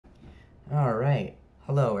Alright,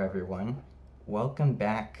 hello everyone. Welcome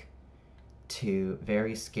back to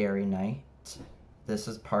Very Scary Night. This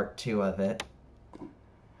is part 2 of it.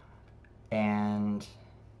 And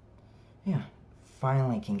yeah,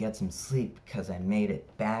 finally can get some sleep because I made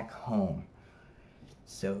it back home.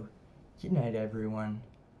 So, good night everyone.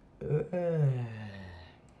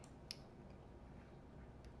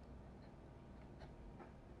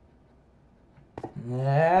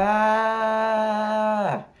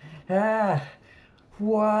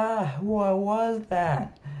 What was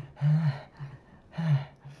that?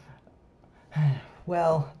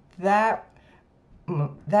 Well, that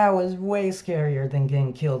was way scarier than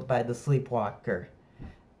getting killed by the sleepwalker.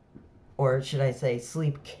 Or should I say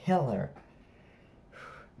sleep killer.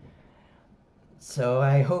 So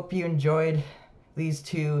I hope you enjoyed these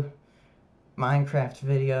 2 Minecraft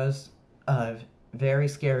videos of Very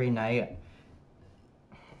Scary Night.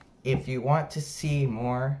 If you want to see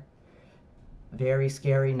more Very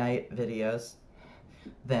Scary Night videos,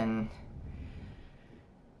 then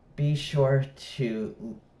be sure to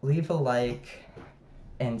leave a like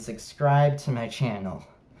and subscribe to my channel.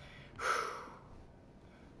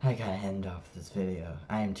 I gotta end off this video.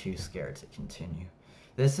 I am too scared to continue.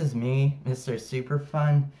 This is me, Mr.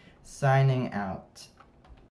 Superfun, signing out.